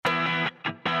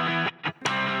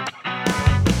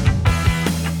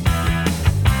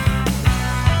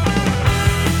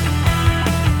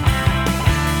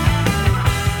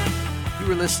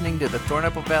listening to the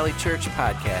Thornapple Valley Church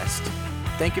podcast.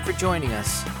 Thank you for joining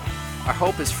us. Our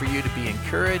hope is for you to be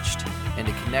encouraged and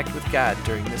to connect with God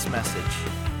during this message.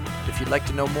 If you'd like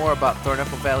to know more about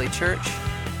Thornapple Valley Church,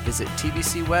 visit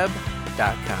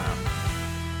tvcweb.com.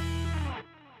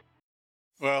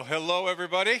 Well, hello,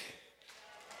 everybody.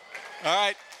 All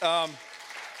right,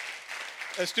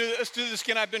 let's do this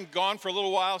again. I've been gone for a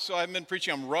little while, so I've been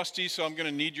preaching. I'm rusty, so I'm going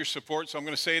to need your support. So I'm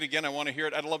going to say it again. I want to hear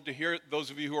it. I'd love to hear it. Those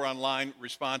of you who are online,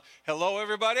 respond. Hello,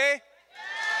 everybody.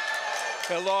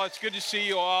 Hello, it's good to see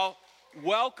you all.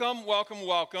 Welcome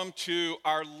to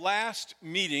our last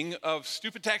meeting of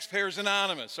Stupid Taxpayers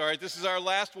Anonymous. All right, this is our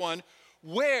last one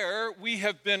where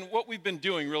what we've been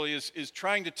doing really is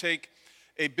trying to take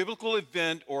a biblical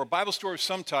event or a Bible story of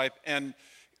some type and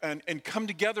come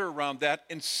together around that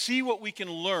and see what we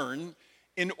can learn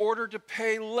in order to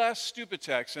pay less stupid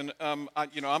tax. And I'm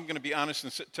going to be honest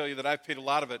and tell you that I've paid a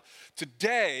lot of it.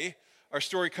 Today, our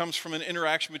story comes from an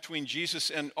interaction between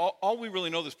Jesus and all we really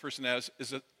know this person as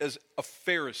is a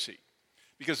Pharisee,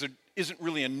 because there isn't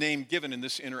really a name given in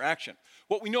this interaction.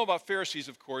 What we know about Pharisees,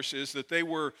 of course, is that they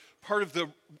were part of the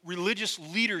religious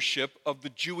leadership of the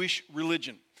Jewish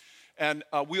religion. And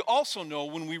we also know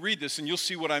when we read this, and you'll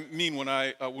see what I mean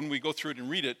when we go through it and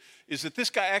read it, is that this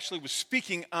guy actually was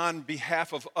speaking on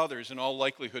behalf of others in all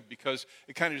likelihood, because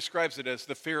it kind of describes it as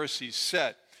the Pharisees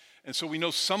said. And so we know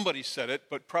somebody said it,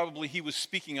 but probably he was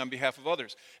speaking on behalf of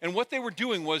others. And what they were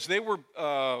doing was they were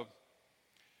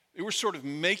sort of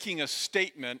making a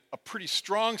statement, a pretty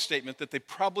strong statement that they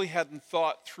probably hadn't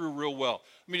thought through real well.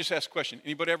 Let me just ask a question.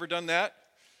 Anybody ever done that?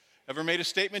 Ever made a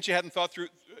statement you hadn't thought through?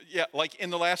 Yeah, like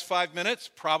in the last 5 minutes?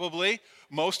 Probably.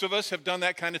 Most of us have done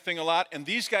that kind of thing a lot, and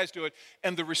these guys do it.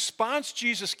 And the response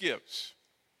Jesus gives,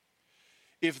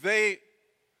 if they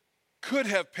could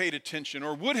have paid attention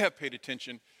or would have paid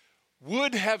attention,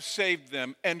 would have saved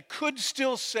them and could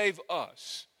still save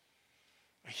us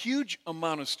a huge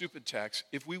amount of stupid tax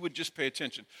if we would just pay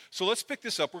attention. So let's pick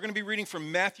this up. We're going to be reading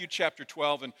from Matthew chapter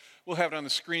 12, and we'll have it on the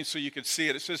screen so you can see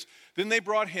it. It says, then they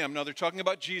brought him, now they're talking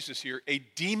about Jesus here, a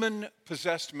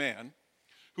demon-possessed man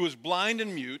who was blind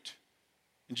and mute,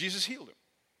 and Jesus healed him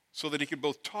so that he could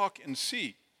both talk and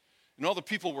see. And all the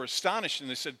people were astonished, and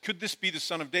they said, could this be the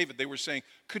son of David? They were saying,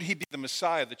 could he be the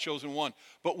Messiah, the chosen one?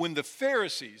 But when the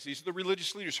Pharisees, these are the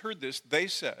religious leaders, heard this, they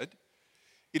said,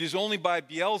 it is only by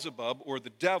Beelzebub, or the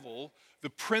devil, the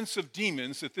prince of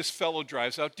demons, that this fellow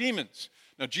drives out demons.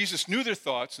 Now, Jesus knew their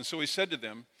thoughts, and so he said to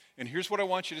them, and here's what I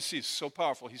want you to see. It's so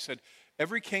powerful. He said,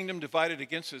 every kingdom divided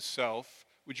against itself,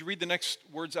 would you read the next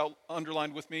words out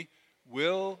underlined with me?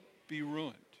 Will be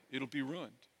ruined. It'll be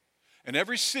ruined. And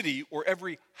every city or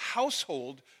every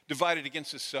household divided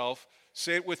against itself,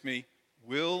 say it with me,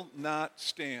 will not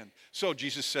stand. So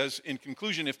Jesus says in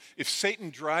conclusion, if Satan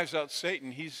drives out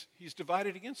Satan, he's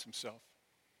divided against himself.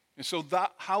 And so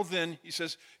how then, he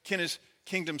says, can his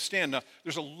kingdom stand? Now,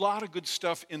 there's a lot of good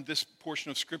stuff in this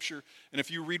portion of Scripture, and if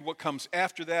you read what comes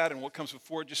after that and what comes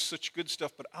before it, just such good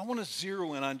stuff. But I want to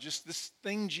zero in on just this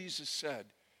thing Jesus said,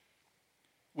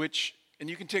 which, and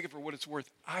you can take it for what it's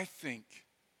worth, I think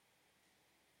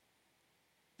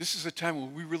this is a time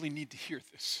when we really need to hear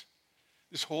this.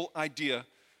 This whole idea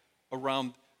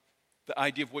around the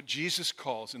idea of what Jesus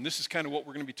calls, and this is kind of what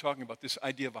we're going to be talking about, this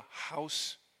idea of a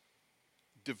house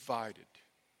divided.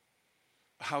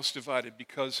 A house divided,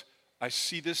 because I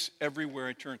see this everywhere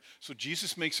I turn. So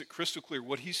Jesus makes it crystal clear.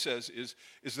 What he says is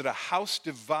that a house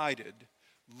divided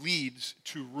leads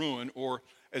to ruin, or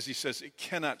as he says, it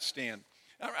cannot stand.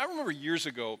 I remember years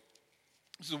ago,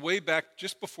 this is way back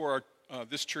just before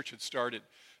this church had started,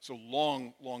 so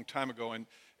long time ago,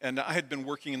 and I had been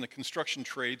working in the construction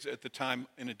trades at the time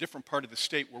in a different part of the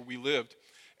state where we lived.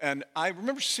 And I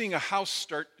remember seeing a house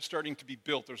starting to be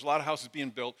built. There was a lot of houses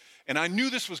being built. And I knew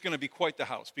this was going to be quite the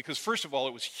house because, first of all,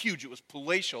 it was huge. It was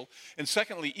palatial. And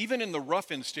secondly, even in the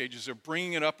rough-in stages of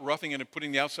bringing it up, roughing it, and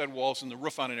putting the outside walls and the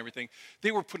roof on and everything,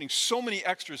 they were putting so many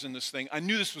extras in this thing. I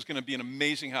knew this was going to be an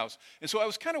amazing house. And so I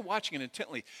was kind of watching it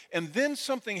intently. And then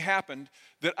something happened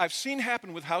that I've seen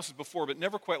happen with houses before, but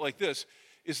never quite like this.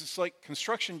 It's like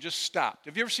construction just stopped.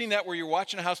 Have you ever seen that where you're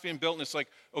watching a house being built and it's like,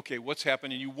 okay, what's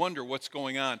happening? And you wonder what's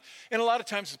going on. And a lot of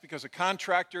times it's because a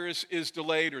contractor is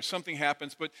delayed or something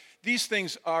happens, but these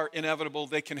things are inevitable.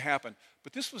 They can happen.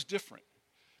 But this was different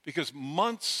because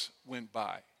months went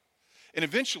by. And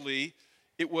eventually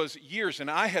it was years, and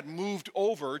I had moved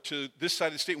over to this side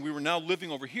of the state, and we were now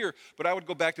living over here, but I would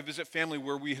go back to visit family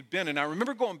where we had been. And I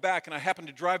remember going back, and I happened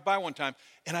to drive by one time,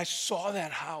 and I saw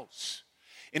that house.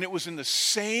 And it was in the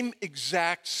same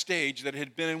exact stage that it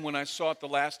had been in when I saw it the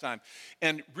last time.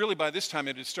 And really by this time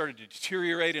it had started to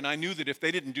deteriorate, and I knew that if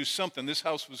they didn't do something, this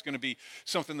house was going to be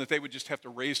something that they would just have to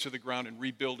raze to the ground and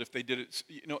rebuild if they did it.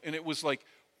 And it was like,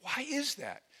 why is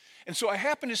that? And so I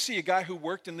happened to see a guy who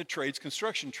worked in the trades,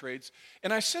 construction trades,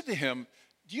 and I said to him,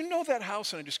 do you know that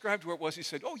house? And I described where it was. He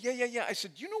said, oh, yeah. I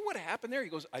said, do you know what happened there? He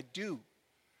goes, I do.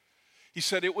 He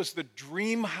said it was the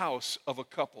dream house of a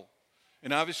couple.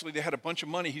 And obviously they had a bunch of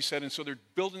money, he said, and so they're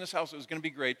building this house. It was going to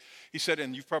be great. He said,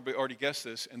 and you've probably already guessed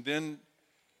this, and then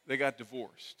they got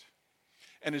divorced.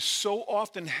 And as so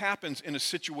often happens in a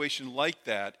situation like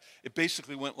that, it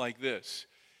basically went like this.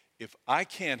 If I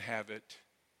can't have it,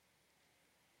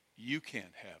 you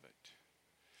can't have it.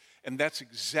 And that's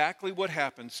exactly what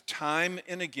happens time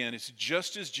and again. It's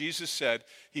just as Jesus said.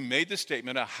 He made the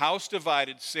statement, a house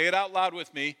divided, say it out loud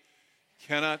with me,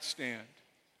 cannot stand.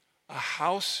 A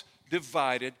house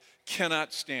divided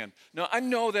cannot stand. Now, I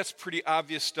know that's pretty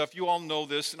obvious stuff. You all know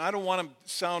this, and I don't want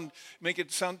to make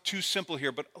it sound too simple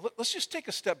here, but let's just take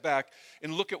a step back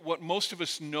and look at what most of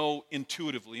us know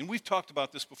intuitively. And we've talked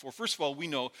about this before. First of all, we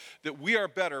know that we are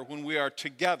better when we are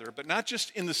together, but not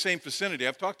just in the same vicinity.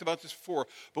 I've talked about this before,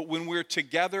 but when we're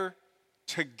together.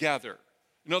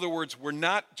 In other words, we're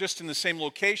not just in the same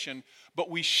location, but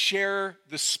we share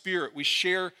the Spirit. We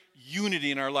share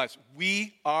unity in our lives.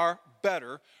 We are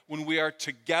better when we are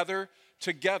together.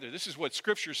 This is what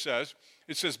Scripture says.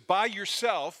 It says, by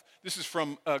yourself, this is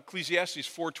from Ecclesiastes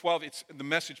 4:12. It's the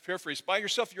Message paraphrase. By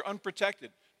yourself, you're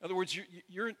unprotected. In other words,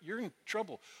 you're in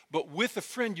trouble. But with a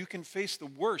friend, you can face the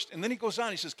worst. And then he goes on.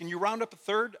 He says, can you round up a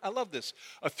third? I love this.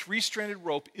 A three-stranded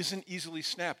rope isn't easily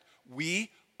snapped.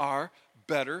 We are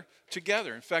better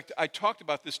together. In fact, I talked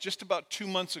about this just about 2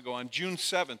 months ago on June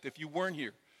 7th. If you weren't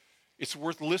here, it's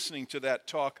worth listening to that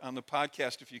talk on the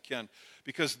podcast if you can,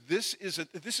 because this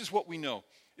is what we know,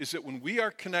 is that when we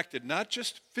are connected, not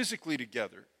just physically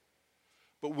together,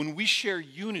 but when we share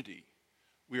unity,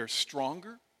 we are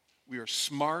stronger, we are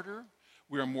smarter,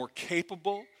 we are more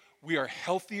capable, we are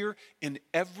healthier in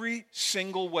every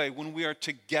single way when we are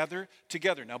together.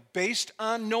 Now, based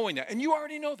on knowing that, and you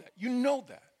already know that, you know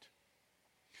that.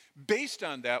 Based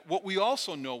on that, what we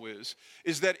also know is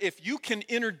that if you can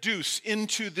introduce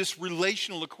into this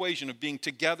relational equation of being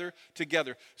together,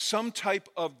 some type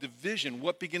of division,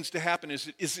 what begins to happen is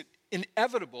it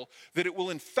inevitable that it will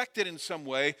infect it in some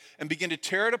way and begin to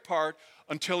tear it apart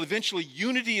until eventually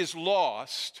unity is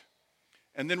lost.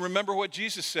 And then remember what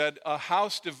Jesus said, a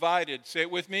house divided, say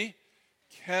it with me,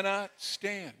 cannot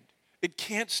stand. It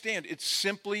can't stand. It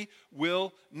simply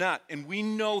will not. And we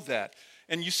know that.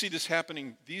 And you see this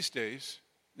happening these days.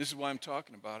 This is why I'm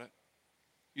talking about it.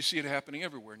 You see it happening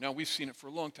everywhere. Now, we've seen it for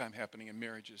a long time happening in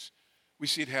marriages. We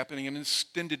see it happening in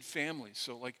extended families.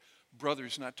 So like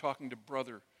brothers not talking to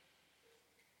brother,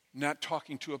 not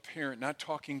talking to a parent, not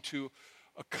talking to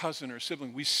a cousin or a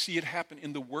sibling. We see it happen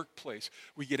in the workplace.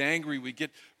 We get angry, we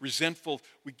get resentful,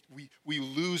 we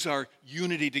lose our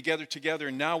unity together,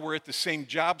 and now we're at the same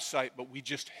job site, but we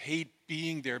just hate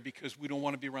being there because we don't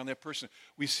want to be around that person.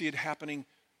 We see it happening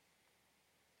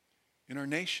in our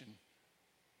nation.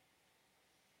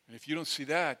 And if you don't see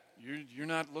that, you're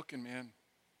not looking, man.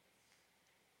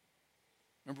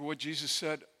 Remember what Jesus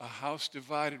said? A house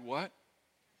divided what?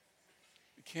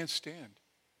 It can't stand.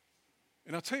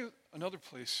 And I'll tell you another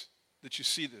place that you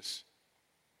see this.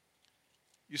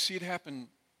 You see it happen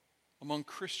among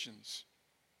Christians.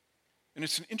 And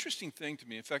it's an interesting thing to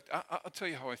me. In fact, I'll tell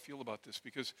you how I feel about this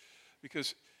because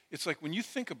it's like when you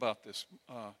think about this,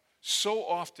 so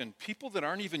often people that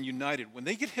aren't even united, when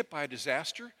they get hit by a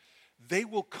disaster, they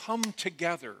will come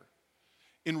together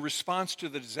in response to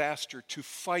the disaster to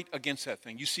fight against that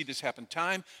thing. You see this happen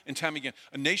time and time again.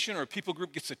 A nation or a people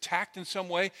group gets attacked in some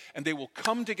way, and they will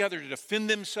come together to defend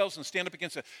themselves and stand up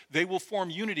against it. They will form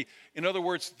unity. In other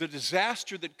words, the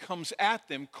disaster that comes at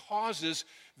them causes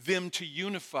them to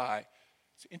unify.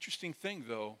 It's an interesting thing,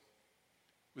 though,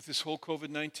 with this whole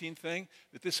COVID-19 thing,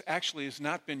 that this actually has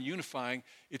not been unifying.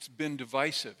 It's been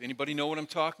divisive. Anybody know what I'm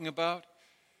talking about?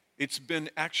 It's been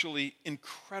actually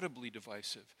incredibly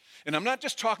divisive. And I'm not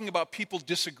just talking about people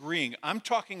disagreeing. I'm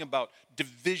talking about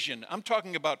division. I'm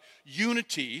talking about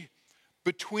unity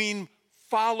between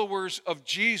followers of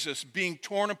Jesus being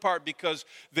torn apart because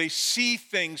they see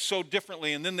things so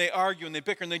differently, and then they argue and they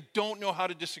bicker and they don't know how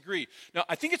to disagree. Now,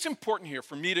 I think it's important here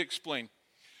for me to explain.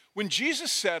 When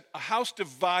Jesus said a house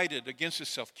divided against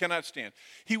itself cannot stand,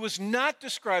 he was not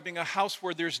describing a house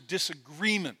where there's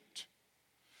disagreement.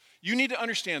 You need to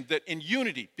understand that in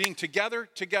unity, being together,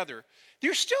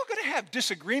 you're still going to have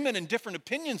disagreement and different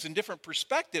opinions and different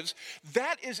perspectives.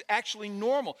 That is actually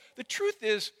normal. The truth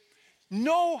is,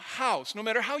 No house, no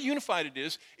matter how unified it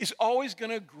is always going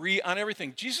to agree on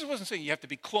everything. Jesus wasn't saying you have to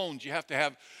be clones, you have to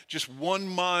have just one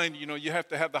mind, you have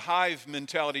to have the hive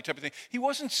mentality type of thing. He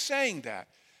wasn't saying that.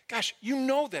 Gosh, you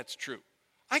know that's true.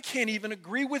 I can't even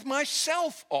agree with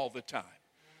myself all the time.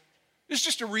 It's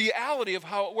just a reality of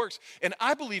how it works. And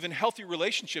I believe in healthy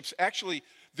relationships, actually,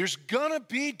 there's going to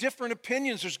be different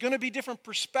opinions. There's going to be different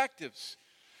perspectives.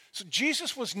 So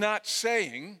Jesus was not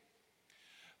saying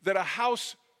that a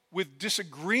house with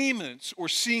disagreements or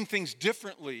seeing things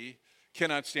differently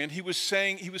cannot stand. He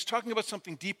was talking about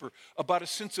something deeper, about a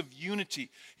sense of unity.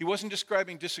 He wasn't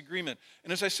describing disagreement.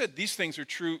 And as I said, these things are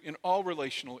true in all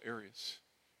relational areas.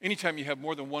 Anytime you have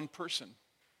more than one person,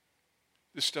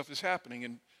 this stuff is happening.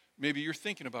 And maybe you're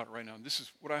thinking about it right now. And this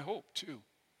is what I hope, too.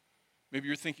 Maybe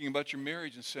you're thinking about your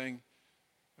marriage and saying,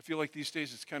 I feel like these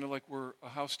days it's kind of like we're a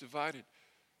house divided.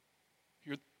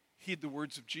 Heed the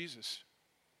words of Jesus.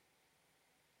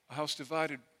 A house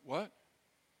divided, what?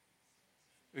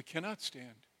 It cannot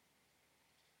stand.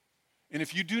 And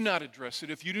if you do not address it,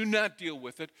 if you do not deal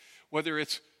with it, whether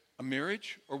it's a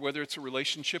marriage or whether it's a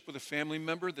relationship with a family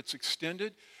member that's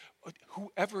extended,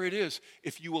 whoever it is,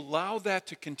 if you allow that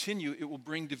to continue, it will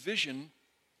bring division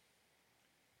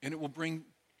and it will bring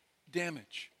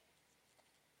damage.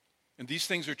 And these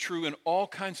things are true in all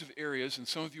kinds of areas, and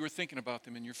some of you are thinking about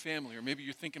them in your family, or maybe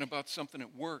you're thinking about something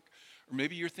at work, or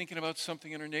maybe you're thinking about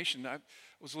something in our nation. I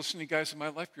was listening to guys in my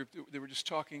life group. They were just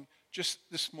talking, just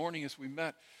this morning as we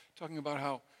met, talking about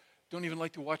how I don't even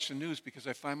like to watch the news because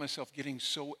I find myself getting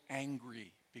so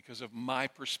angry because of my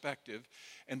perspective,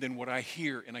 and then what I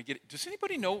hear, and I get it. Does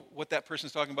anybody know what that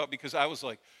person's talking about? Because I was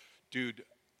like, dude,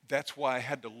 that's why I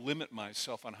had to limit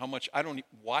myself on how much. I don't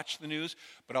watch the news,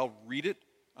 but I'll read it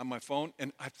on my phone,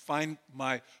 and I find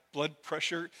my blood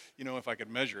pressure, if I could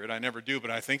measure it, I never do,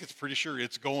 but I think it's pretty sure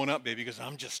it's going up, baby, because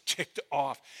I'm just ticked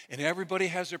off. And everybody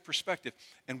has their perspective.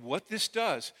 And what this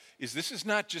does is this is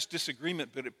not just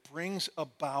disagreement, but it brings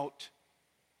about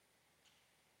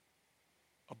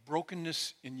a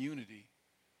brokenness in unity.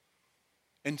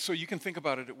 And so you can think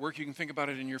about it at work, you can think about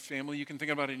it in your family, you can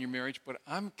think about it in your marriage, but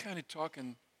I'm kind of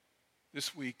talking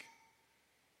this week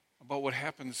about what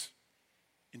happens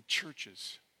in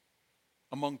churches,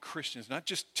 among Christians, not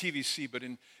just TVC, but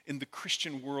in the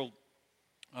Christian world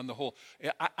on the whole.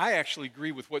 I actually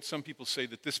agree with what some people say,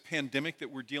 that this pandemic that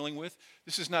we're dealing with,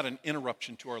 this is not an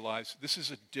interruption to our lives, this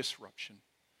is a disruption.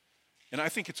 And I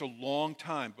think it's a long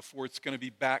time before it's going to be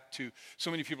back to,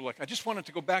 so many people are like, I just want it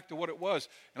to go back to what it was.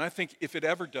 And I think if it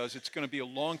ever does, it's going to be a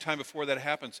long time before that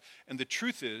happens. And the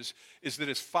truth is that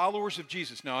as followers of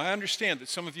Jesus, now I understand that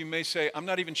some of you may say, I'm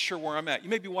not even sure where I'm at. You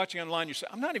may be watching online, you say,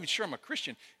 I'm not even sure I'm a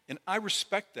Christian. And I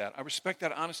respect that. I respect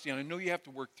that honesty, and I know you have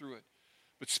to work through it.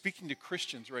 But speaking to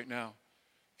Christians right now,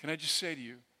 can I just say to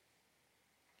you,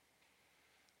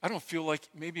 I don't feel like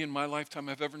maybe in my lifetime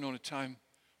I've ever known a time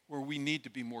where we need to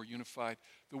be more unified.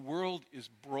 The world is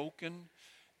broken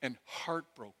and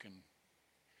heartbroken.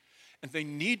 And they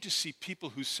need to see people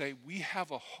who say, we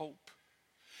have a hope.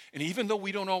 And even though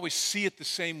we don't always see it the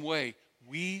same way,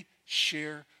 we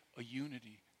share a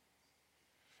unity.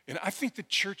 And I think the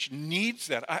church needs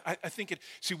that. I think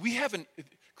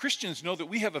Christians know that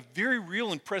we have a very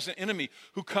real and present enemy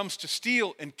who comes to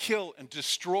steal and kill and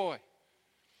destroy.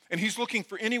 And he's looking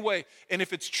for any way. And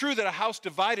if it's true that a house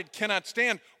divided cannot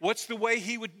stand, what's the way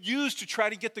he would use to try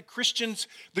to get the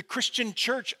Christian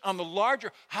church on the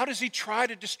larger? How does he try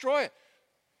to destroy it?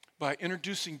 By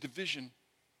introducing division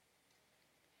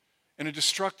and a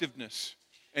destructiveness.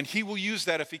 And he will use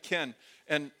that if he can.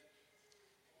 And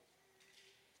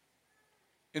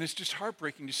it's just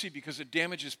heartbreaking to see, because it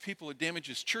damages people, it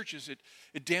damages churches,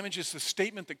 it damages the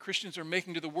statement that Christians are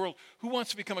making to the world. Who wants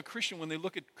to become a Christian when they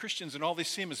look at Christians and all they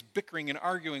see them is bickering and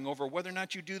arguing over whether or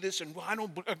not you do this, and well, I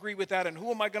don't agree with that, and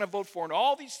who am I going to vote for, and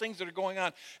all these things that are going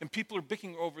on, and people are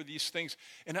bickering over these things.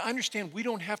 And I understand we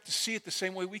don't have to see it the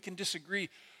same way, we can disagree,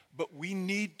 but we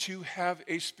need to have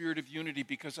a spirit of unity,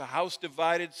 because a house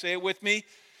divided, say it with me,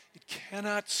 it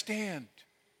cannot stand.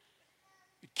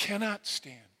 It cannot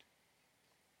stand.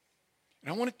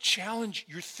 And I want to challenge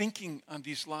your thinking on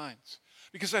these lines,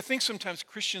 because I think sometimes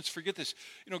Christians forget this.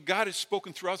 God has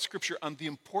spoken throughout Scripture on the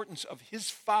importance of his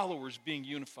followers being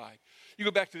unified. You go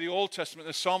back to the Old Testament,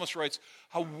 the psalmist writes,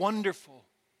 how wonderful,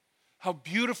 how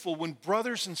beautiful when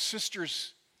brothers and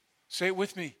sisters, say it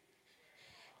with me,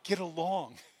 get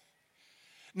along.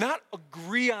 Not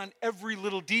agree on every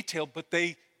little detail, but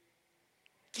they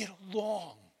get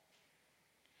along.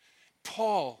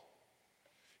 Paul,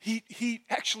 He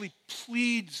actually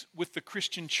pleads with the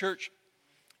Christian church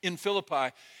in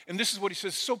Philippi. And this is what he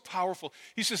says, so powerful.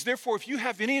 He says, therefore, if you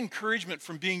have any encouragement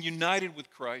from being united with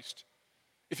Christ,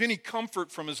 if any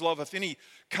comfort from his love, if any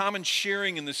common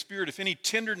sharing in the Spirit, if any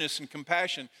tenderness and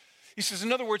compassion. He says,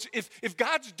 in other words, if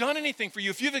God's done anything for you,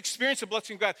 if you've experienced the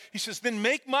blessing of God, he says, then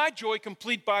make my joy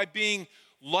complete by being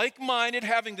like-minded,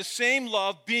 having the same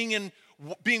love, being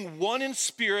one in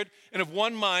spirit and of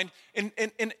one mind. And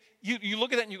you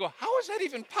look at that and you go, how is that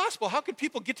even possible? How could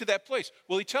people get to that place?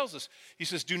 Well, he tells us, he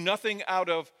says, do nothing out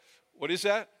of, what is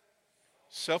that?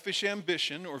 Selfish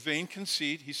ambition or vain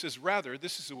conceit. He says, rather,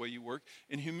 this is the way you work.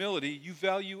 In humility, you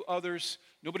value others.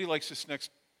 Nobody likes this next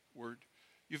word.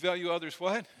 You value others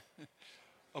what?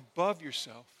 Above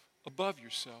yourself. Above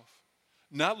yourself.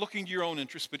 Not looking to your own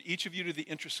interests, but each of you to the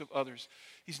interests of others.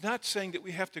 He's not saying that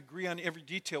we have to agree on every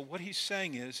detail. What he's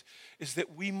saying is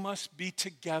that we must be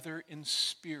together in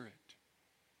spirit.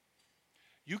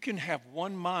 You can have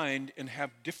one mind and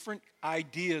have different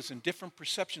ideas and different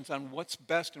perceptions on what's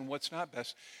best and what's not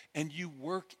best, and you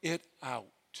work it out.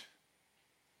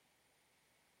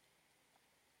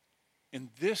 And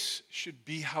this should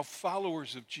be how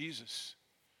followers of Jesus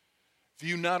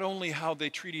view not only how they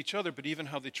treat each other, but even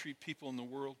how they treat people in the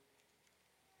world.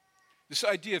 This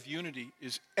idea of unity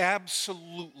is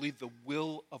absolutely the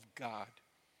will of God.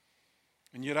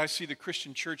 And yet I see the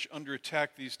Christian church under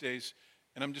attack these days,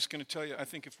 and I'm just going to tell you, I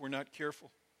think if we're not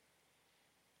careful,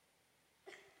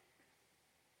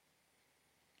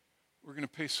 we're going to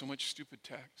pay so much stupid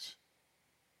tax.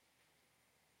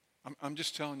 I'm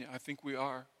just telling you, I think we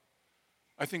are.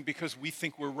 I think because we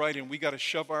think we're right and we got to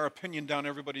shove our opinion down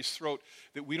everybody's throat,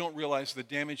 that we don't realize the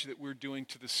damage that we're doing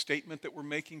to the statement that we're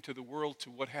making to the world,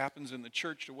 to what happens in the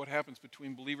church, to what happens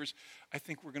between believers. I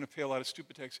think we're going to pay a lot of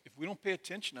stupid tax if we don't pay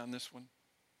attention on this one.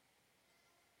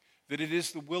 That it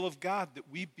is the will of God that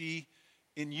we be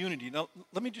in unity. Now,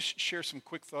 let me just share some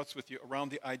quick thoughts with you around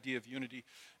the idea of unity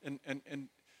and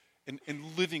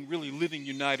really living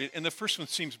united. And the first one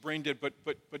seems brain dead, but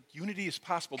unity is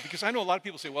possible. Because I know a lot of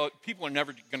people say, well, people are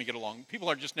never going to get along. People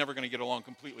are just never going to get along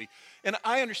completely. And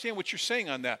I understand what you're saying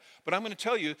on that. But I'm going to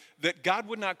tell you that God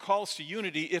would not call us to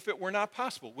unity if it were not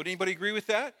possible. Would anybody agree with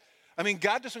that? I mean,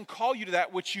 God doesn't call you to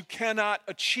that which you cannot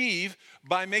achieve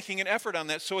by making an effort on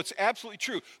that. So it's absolutely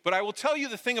true. But I will tell you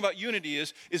the thing about unity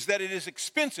is that it is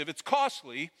expensive, it's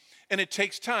costly, and it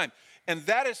takes time. And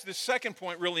that is the second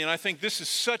point, really, and I think this is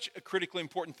such a critically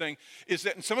important thing, is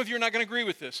that, and some of you are not going to agree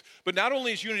with this, but not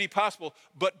only is unity possible,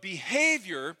 but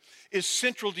behavior is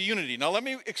central to unity. Now, let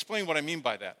me explain what I mean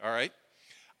by that, all right?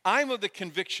 I'm of the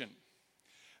conviction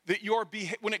that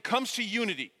when it comes to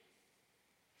unity,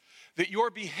 that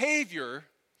your behavior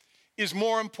is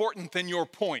more important than your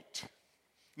point.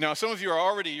 Now, some of you are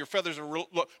already, your feathers are real,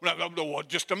 look,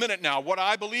 just a minute now. What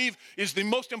I believe is the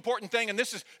most important thing,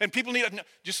 and people need,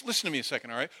 just listen to me a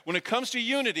second, all right? When it comes to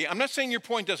unity, I'm not saying your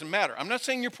point doesn't matter. I'm not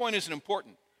saying your point isn't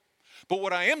important. But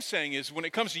what I am saying is when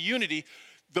it comes to unity,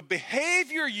 the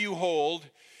behavior you hold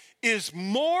is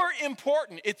more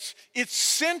important. It's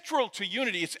central to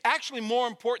unity. It's actually more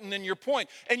important than your point.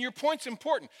 And your point's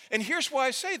important. And here's why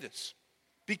I say this.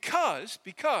 Because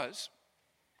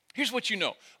here's what you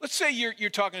know. Let's say you're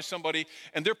talking to somebody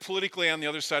and they're politically on the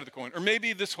other side of the coin. Or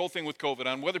maybe this whole thing with COVID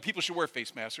on whether people should wear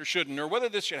face masks or shouldn't, or whether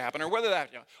this should happen, or whether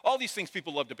that, all these things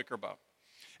people love to bicker about.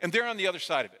 And they're on the other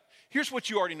side of it. Here's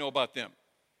what you already know about them.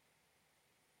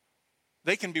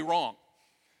 They can be wrong.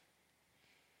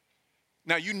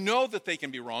 Now, you know that they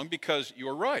can be wrong because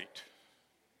you're right.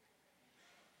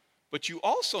 But you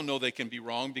also know they can be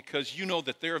wrong because you know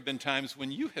that there have been times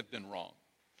when you have been wrong.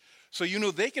 So you know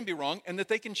they can be wrong and that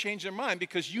they can change their mind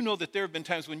because you know that there have been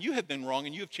times when you have been wrong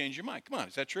and you have changed your mind. Come on,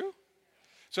 is that true?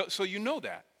 So you know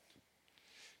that.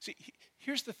 See,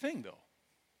 here's the thing, though.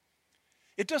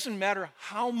 It doesn't matter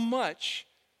how much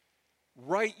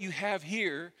right you have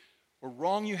here or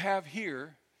wrong you have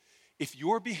here, if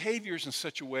your behavior is in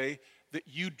such a way that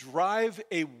you drive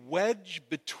a wedge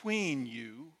between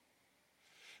you,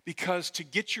 because to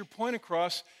get your point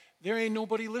across, there ain't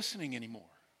nobody listening anymore.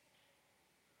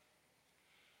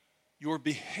 Your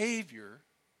behavior,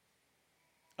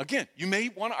 again, you may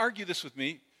want to argue this with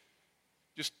me.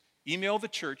 Just email the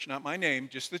church, not my name,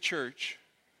 just the church,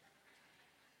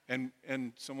 and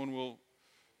someone will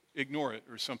ignore it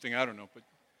or something, I don't know. But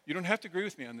you don't have to agree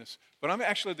with me on this. But I'm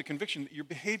actually of the conviction that your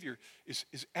behavior is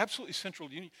absolutely central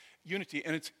to unity,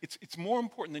 and it's more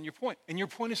important than your point. And your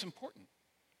point is important.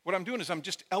 What I'm doing is I'm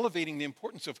just elevating the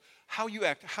importance of how you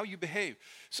act, how you behave.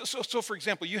 So for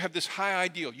example, you have this high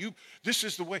ideal. This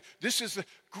is the way,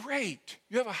 great.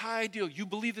 You have a high ideal. You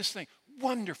believe this thing.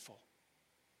 Wonderful.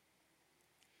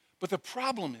 But the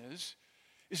problem is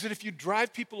that if you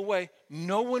drive people away,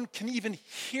 no one can even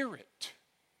hear it.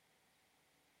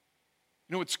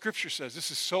 You know what Scripture says? This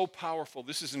is so powerful.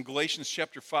 This is in Galatians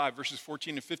chapter 5, verses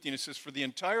 14 and 15. It says, "For the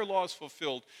entire law is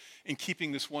fulfilled in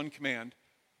keeping this one command.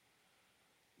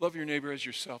 Love your neighbor as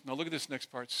yourself." Now look at this next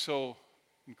part. So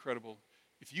incredible.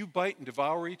 "If you bite and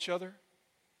devour each other,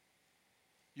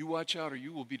 you watch out or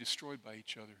you will be destroyed by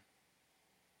each other."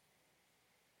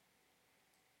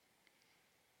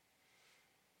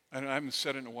 I haven't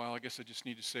said it in a while. I guess I just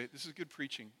need to say it. This is good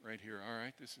preaching right here, all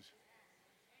right?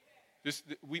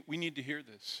 We need to hear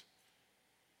this.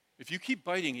 If you keep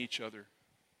biting each other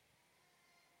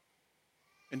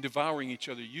and devouring each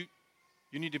other, you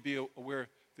need to be aware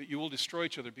that you will destroy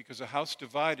each other, because a house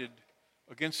divided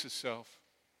against itself,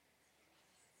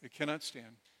 it cannot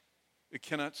stand. It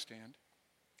cannot stand.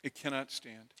 It cannot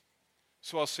stand.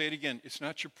 So I'll say it again. It's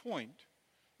not your point.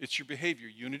 It's your behavior.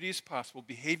 Unity is possible.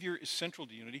 Behavior is central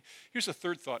to unity. Here's a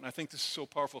third thought, and I think this is so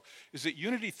powerful, is that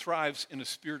unity thrives in a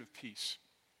spirit of peace.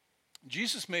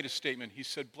 Jesus made a statement. He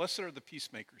said, "Blessed are the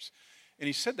peacemakers." And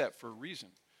he said that for a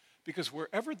reason. Because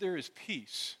wherever there is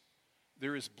peace,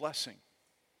 there is blessing.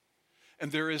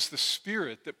 And there is the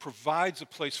Spirit that provides a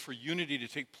place for unity to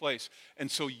take place.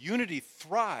 And so unity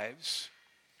thrives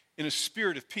in a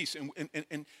spirit of peace. And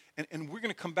we're going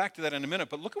to come back to that in a minute.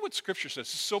 But look at what Scripture says.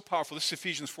 This is so powerful. This is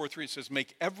Ephesians 4:3. It says,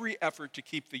 "Make every effort to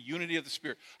keep the unity of the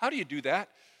Spirit." How do you do that?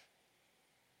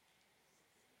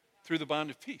 Through the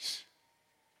bond of peace.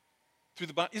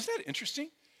 Isn't that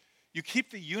interesting? You keep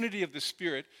the unity of the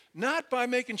Spirit, not by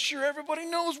making sure everybody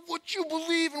knows what you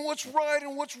believe and what's right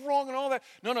and what's wrong and all that.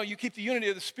 No, you keep the unity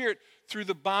of the Spirit through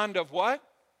the bond of what?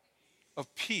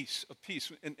 Of peace.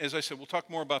 And as I said, we'll talk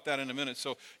more about that in a minute.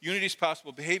 So unity is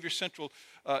possible. Behavior central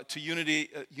to unity.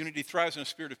 Unity thrives in a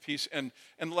spirit of peace. And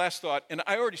the last thought, and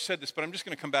I already said this, but I'm just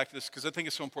going to come back to this because I think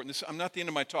it's so important. I'm not the end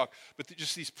of my talk, but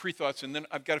just these pre-thoughts. And then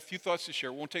I've got a few thoughts to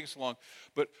share. It won't take us long.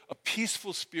 But a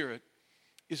peaceful spirit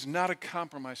is not a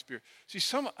compromised spirit. See,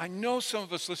 I know some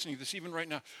of us listening to this, even right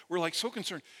now, we're like so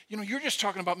concerned. You're just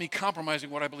talking about me compromising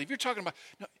what I believe. You're talking about,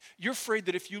 no, you're afraid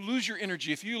that if you lose your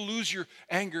energy, if you lose your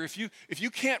anger, if you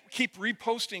can't keep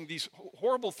reposting these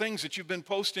horrible things that you've been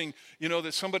posting,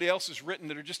 that somebody else has written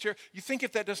that are just here, you think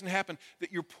if that doesn't happen,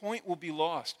 that your point will be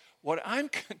lost. What I'm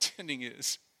contending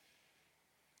is,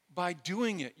 by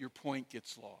doing it, your point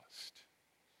gets lost.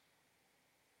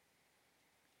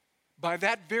 By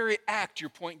that very act, your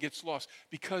point gets lost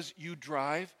because you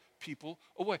drive people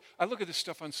away. I look at this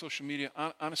stuff on social media.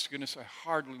 Honest to goodness, I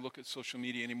hardly look at social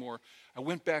media anymore. I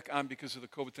went back on because of the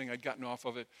COVID thing. I'd gotten off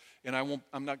of it, and I'm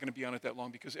not going to be on it that long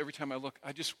because every time I look,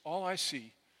 all I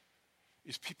see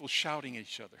is people shouting at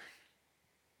each other.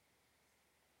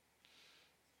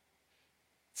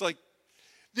 It's like,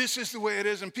 this is the way it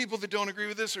is, and people that don't agree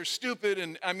with this are stupid,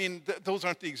 and those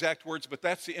aren't the exact words, but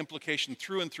that's the implication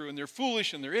through and through, and they're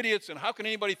foolish, and they're idiots, and how can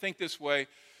anybody think this way?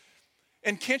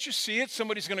 And can't you see it?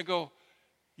 Somebody's going to go,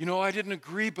 I didn't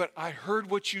agree, but I heard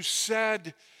what you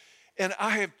said, and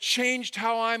I have changed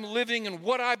how I'm living and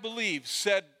what I believe.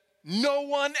 Said no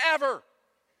one ever.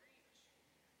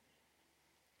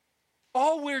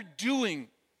 All we're doing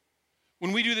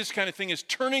when we do this kind of thing is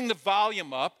turning the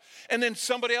volume up, and then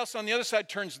somebody else on the other side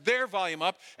turns their volume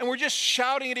up, and we're just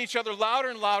shouting at each other louder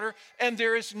and louder, and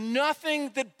there is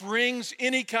nothing that brings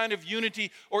any kind of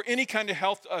unity or any kind of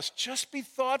health to us. Just be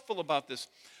thoughtful about this.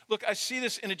 Look, I see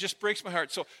this, and it just breaks my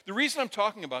heart. So the reason I'm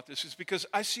talking about this is because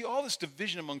I see all this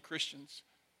division among Christians.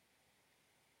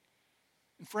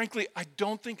 And frankly, I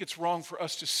don't think it's wrong for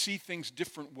us to see things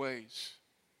different ways.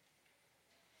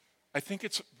 I think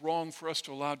it's wrong for us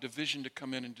to allow division to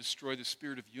come in and destroy the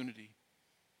spirit of unity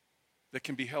that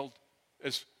can be held,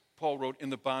 as Paul wrote, in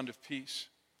the bond of peace.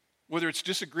 Whether it's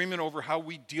disagreement over how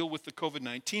we deal with the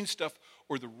COVID-19 stuff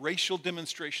or the racial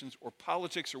demonstrations or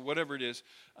politics or whatever it is,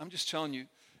 I'm just telling you,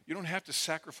 you don't have to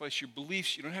sacrifice your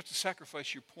beliefs, you don't have to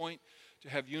sacrifice your point to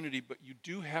have unity, but you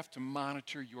do have to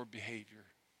monitor your behavior.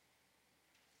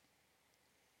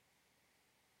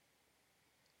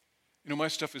 My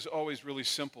stuff is always really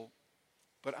simple.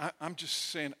 But I'm just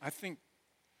saying, I think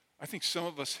some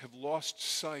of us have lost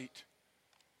sight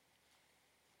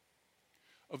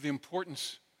of the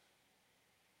importance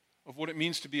of what it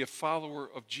means to be a follower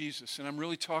of Jesus. And I'm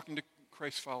really talking to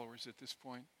Christ followers at this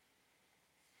point.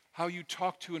 How you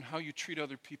talk to and how you treat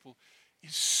other people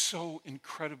is so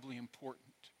incredibly important.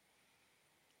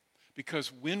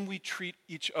 Because when we treat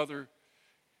each other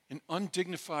in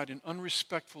undignified and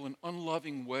unrespectful and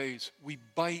unloving ways, we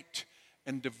bite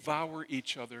and devour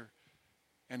each other,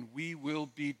 and we will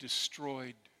be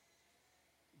destroyed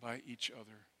by each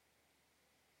other.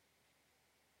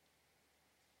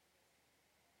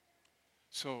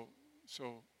 So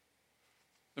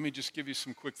let me just give you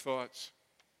some quick thoughts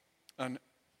on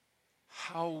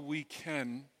how we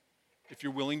can, if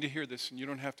you're willing to hear this, and you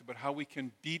don't have to, but how we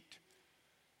can beat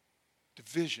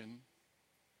division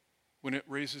when it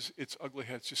raises its ugly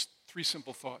head. It's just three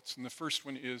simple thoughts. And the first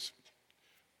one is,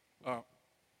 I'll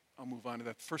move on to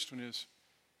that. The first one is,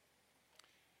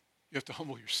 you have to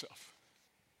humble yourself.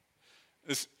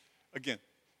 This, again,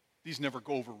 these never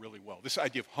go over really well. This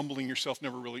idea of humbling yourself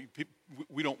never really,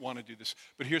 we don't want to do this.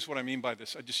 But here's what I mean by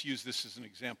this. I just use this as an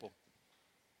example.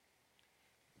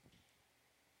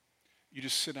 You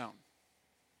just sit down.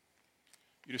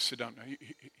 You just sit down. Now,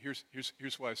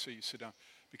 here's why I say you sit down.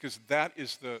 Because that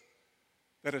is the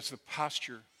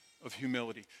posture of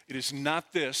humility. It is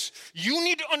not this. You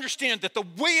need to understand that the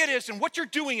way it is and what you're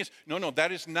doing is, no,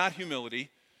 that is not humility.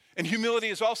 And humility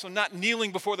is also not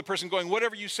kneeling before the person going,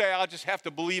 whatever you say, I'll just have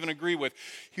to believe and agree with.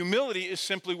 Humility is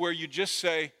simply where you just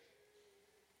say,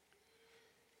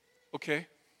 okay,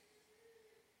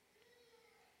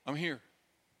 I'm here.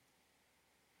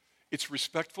 It's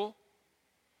respectful,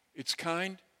 it's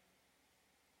kind,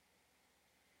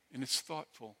 and it's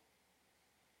thoughtful.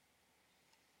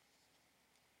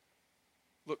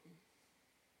 Look,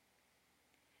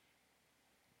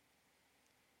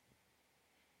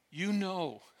 you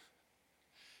know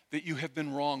that you have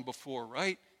been wrong before,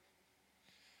 right?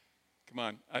 Come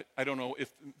on, I don't know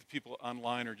if the people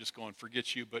online are just going,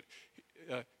 forget you, but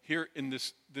here in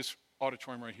this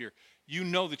auditorium right here, you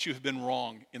know that you have been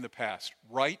wrong in the past,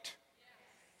 right?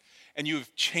 And you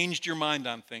have changed your mind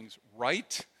on things,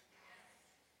 right?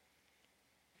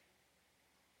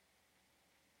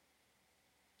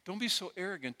 Don't be so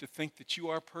arrogant to think that you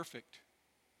are perfect.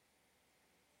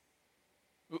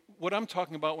 What I'm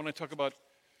talking about when I talk about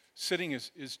sitting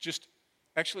is just,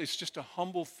 actually it's just a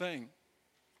humble thing.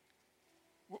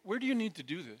 Where do you need to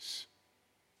do this?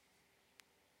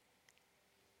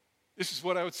 This is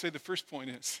what I would say the first point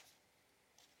is.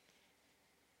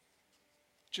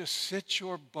 Just sit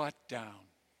your butt down.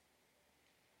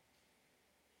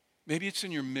 Maybe it's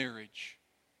in your marriage.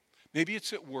 Maybe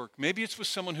it's at work. Maybe it's with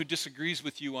someone who disagrees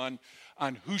with you on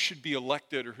who should be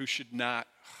elected or who should not.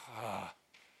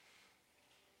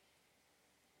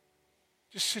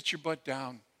 Just sit your butt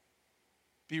down.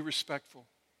 Be respectful.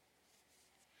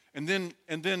 And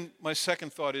then my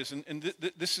second thought is, and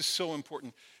this is so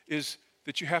important, is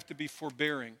that you have to be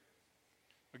forbearing.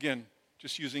 Again,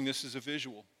 just using this as a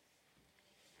visual.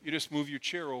 You just move your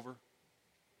chair over.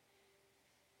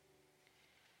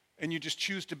 And you just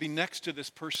choose to be next to this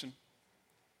person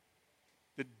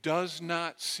that does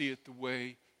not see it the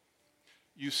way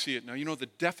you see it. Now, you know the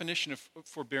definition of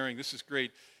forbearing, this is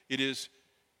great. It is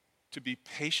to be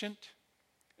patient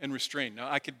and restrained.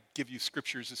 Now, I could give you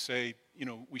scriptures that say,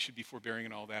 we should be forbearing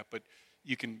and all that, but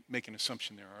you can make an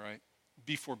assumption there, all right?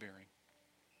 Be forbearing.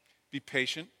 Be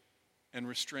patient and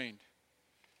restrained.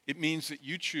 It means that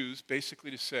you choose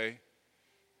basically to say,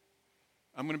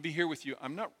 I'm going to be here with you.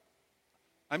 I'm not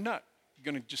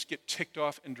going to just get ticked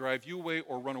off and drive you away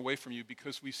or run away from you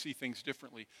because we see things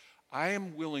differently. I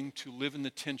am willing to live in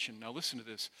the tension. Now listen to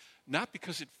this. Not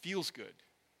because it feels good,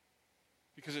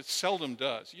 because it seldom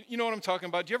does. You know what I'm talking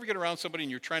about? Do you ever get around somebody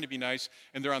and you're trying to be nice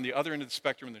and they're on the other end of the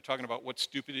spectrum and they're talking about what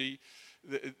stupidity,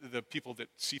 the people that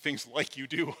see things like you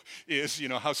do is,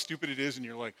 how stupid it is, and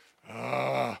you're like,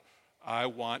 I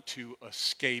want to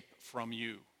escape from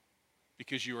you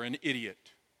because you are an idiot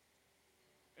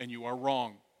and you are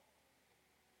wrong.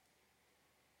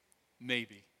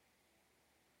 Maybe.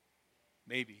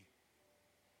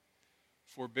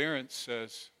 Forbearance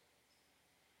says,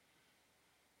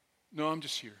 no, I'm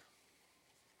just here.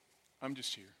 I'm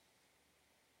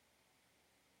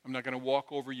not going to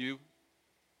walk over you,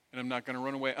 and I'm not going to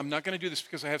run away. I'm not going to do this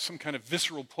because I have some kind of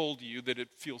visceral pull to you that it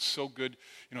feels so good.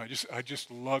 I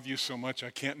just love you so much.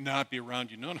 I can't not be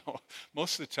around you. No.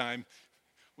 Most of the time,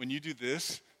 when you do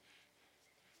this,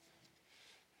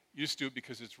 you just do it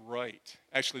because it's right.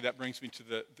 Actually, that brings me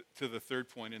to the third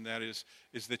point, and that is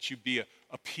that you be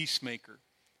a peacemaker.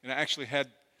 And I actually had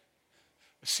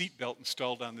a seatbelt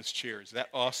installed on this chair. Is that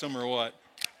awesome or what?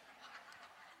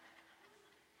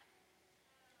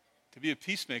 To be a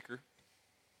peacemaker,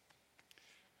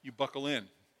 you buckle in.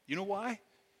 You know why?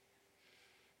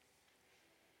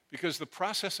 Because the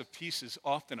process of peace is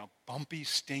often a bumpy,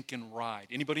 stinking ride.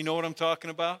 Anybody know what I'm talking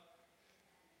about?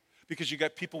 Because you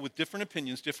got people with different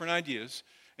opinions, different ideas,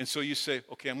 and so you say,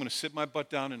 okay, I'm going to sit my butt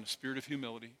down in a spirit of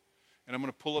humility, and I'm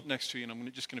going to pull up next to you, and I'm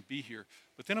just going to be here.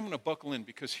 But then I'm going to buckle in,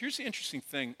 because here's the interesting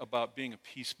thing about being a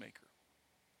peacemaker.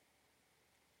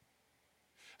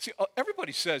 See,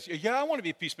 everybody says, yeah, I want to be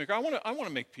a peacemaker. I want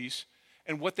to make peace.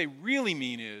 And what they really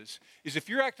mean is if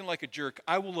you're acting like a jerk,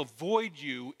 I will avoid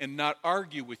you and not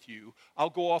argue with you. I'll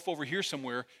go off over here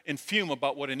somewhere and fume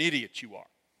about what an idiot you are.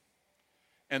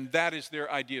 And that is their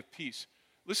idea of peace.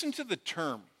 Listen to the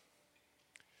term.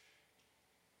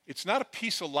 It's not a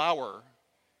peace allower.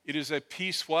 It is a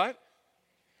peace what?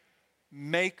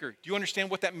 Maker. Do you understand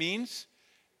what that means?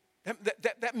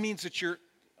 That means that you're,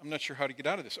 I'm not sure how to get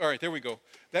out of this. All right, there we go.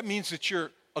 That means that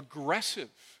you're aggressive.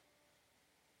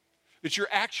 That you're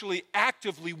actually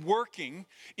actively working,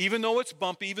 even though it's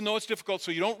bumpy, even though it's difficult,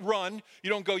 so you don't run. You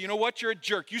don't go, you know what, you're a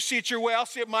jerk. You see it your way, I'll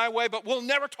see it my way, but we'll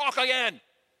never talk again. Do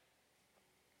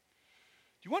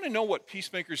you want to know what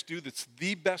peacemakers do that's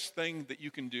the best thing that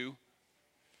you can do?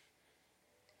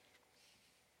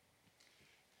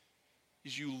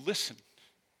 Is you listen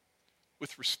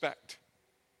with respect.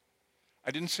 I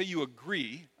didn't say you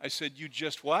agree. I said you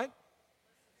just what?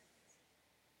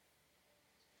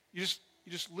 You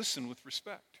just listen with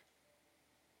respect.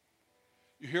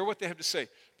 You hear what they have to say.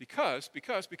 Because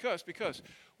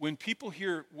when people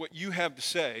hear what you have to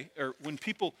say, or when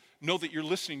people know that you're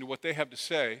listening to what they have to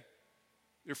say,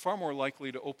 they're far more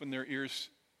likely to open their ears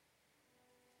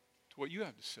to what you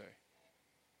have to say.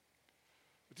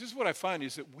 But this is what I find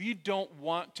is that we don't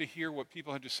want to hear what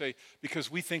people have to say because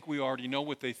we think we already know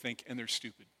what they think and they're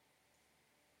stupid.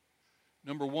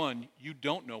 Number one, you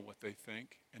don't know what they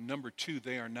think. And number two,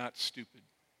 they are not stupid.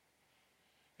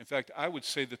 In fact, I would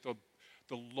say that the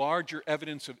larger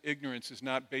evidence of ignorance is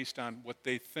not based on what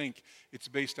they think. It's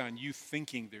based on you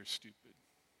thinking they're stupid.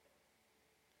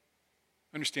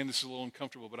 I understand this is a little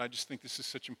uncomfortable, but I just think this is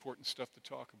such important stuff to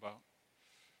talk about.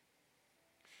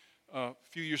 A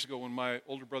few years ago when my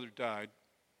older brother died,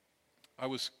 I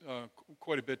was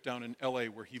quite a bit down in L.A.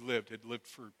 where he had lived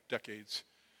for decades.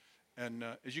 And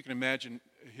as you can imagine,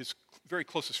 his very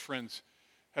closest friends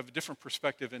have a different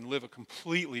perspective and live a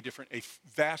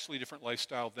vastly different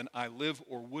lifestyle than I live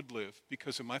or would live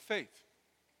because of my faith.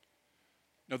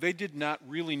 Now, they did not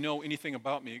really know anything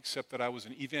about me except that I was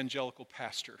an evangelical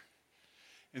pastor.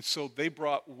 And so they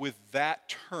brought with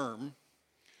that term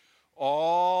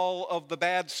all of the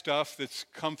bad stuff that's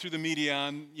come through the media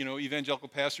on, evangelical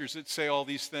pastors that say all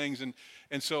these things.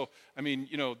 And so, I mean,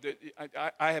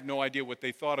 I have no idea what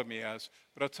they thought of me as.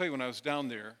 But I'll tell you, when I was down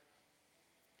there,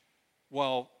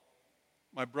 while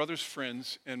my brother's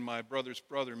friends and my brother's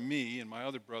brother, me and my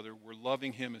other brother, were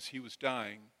loving him as he was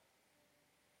dying,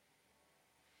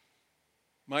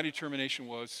 my determination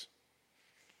was,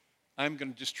 I'm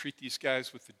going to just treat these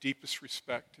guys with the deepest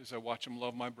respect as I watch them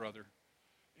love my brother.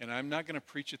 And I'm not going to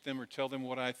preach at them or tell them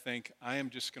what I think. I am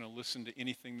just going to listen to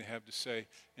anything they have to say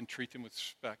and treat them with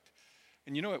respect.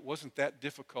 And it wasn't that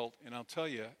difficult. And I'll tell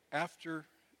you, after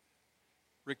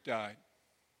Rick died,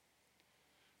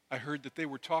 I heard that they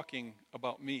were talking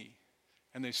about me.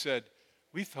 And they said,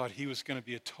 we thought he was going to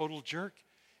be a total jerk.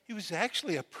 He was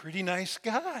actually a pretty nice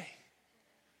guy.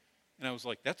 And I was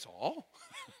like, that's all?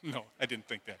 No, I didn't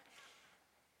think that.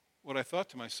 What I thought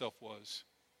to myself was,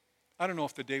 I don't know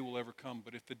if the day will ever come,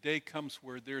 but if the day comes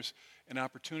where there's an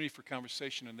opportunity for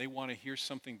conversation and they want to hear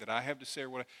something that I have to say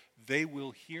or they will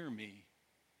hear me.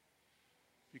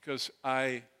 Because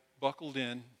I buckled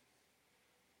in.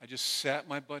 I just sat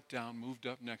my butt down, moved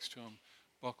up next to them,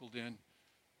 buckled in,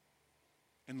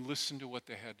 and listened to what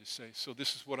they had to say. So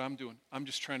this is what I'm doing. I'm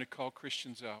just trying to call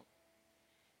Christians out.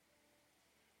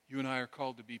 You and I are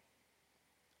called to be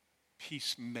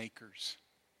peacemakers.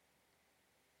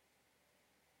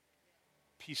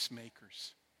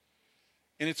 Peacemakers.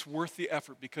 And it's worth the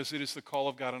effort because it is the call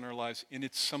of God on our lives, and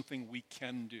it's something we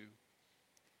can do.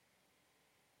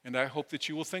 And I hope that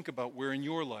you will think about where in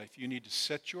your life you need to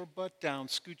set your butt down,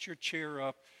 scoot your chair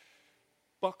up,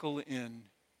 buckle in,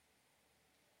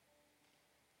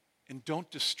 and don't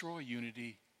destroy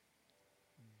unity,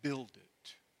 build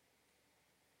it.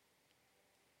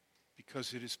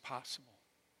 Because it is possible.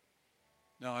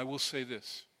 Now, I will say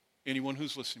this. Anyone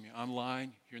who's listening to me,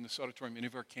 online, here in this auditorium, any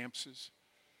of our campuses,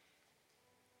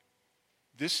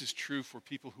 this is true for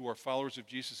people who are followers of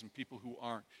Jesus and people who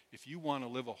aren't. If you want to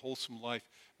live a wholesome life,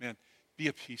 man, be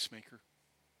a peacemaker.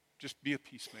 Just be a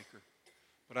peacemaker.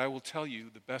 But I will tell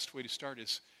you, the best way to start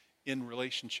is in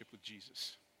relationship with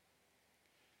Jesus.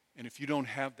 And if you don't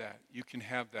have that, you can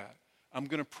have that. I'm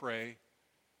going to pray.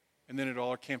 And then at all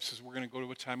our campuses, we're going to go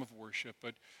to a time of worship.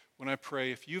 But when I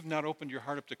pray, if you've not opened your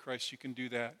heart up to Christ, you can do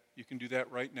that. You can do that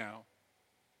right now.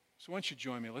 So why don't you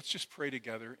join me? Let's just pray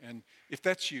together. And if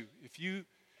that's you, if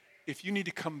you need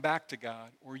to come back to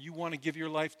God, or you want to give your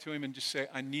life to Him and just say,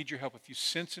 I need your help. If you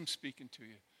sense Him speaking to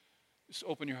you, just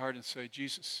open your heart and say,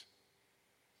 Jesus,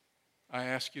 I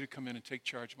ask you to come in and take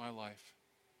charge of my life.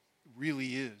 It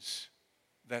really is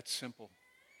that simple.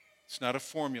 It's not a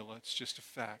formula, it's just a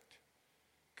fact.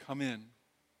 Come in.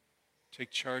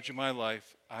 Take charge of my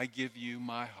life. I give you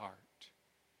my heart.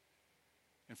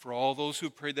 And for all those who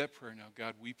prayed that prayer now,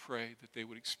 God, we pray that they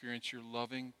would experience your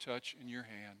loving touch in your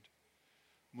hand.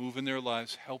 Move in their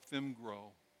lives. Help them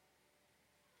grow.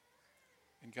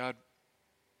 And God,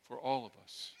 for all of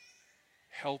us,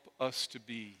 help us to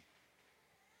be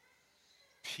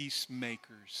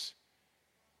peacemakers.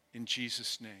 In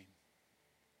Jesus' name,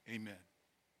 amen.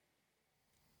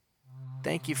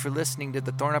 Thank you for listening to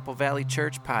the Thornapple Valley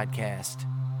Church podcast.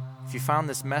 If you found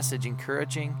this message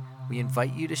encouraging, we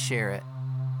invite you to share it.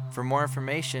 For more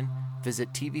information,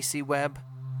 visit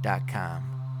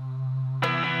tvcweb.com.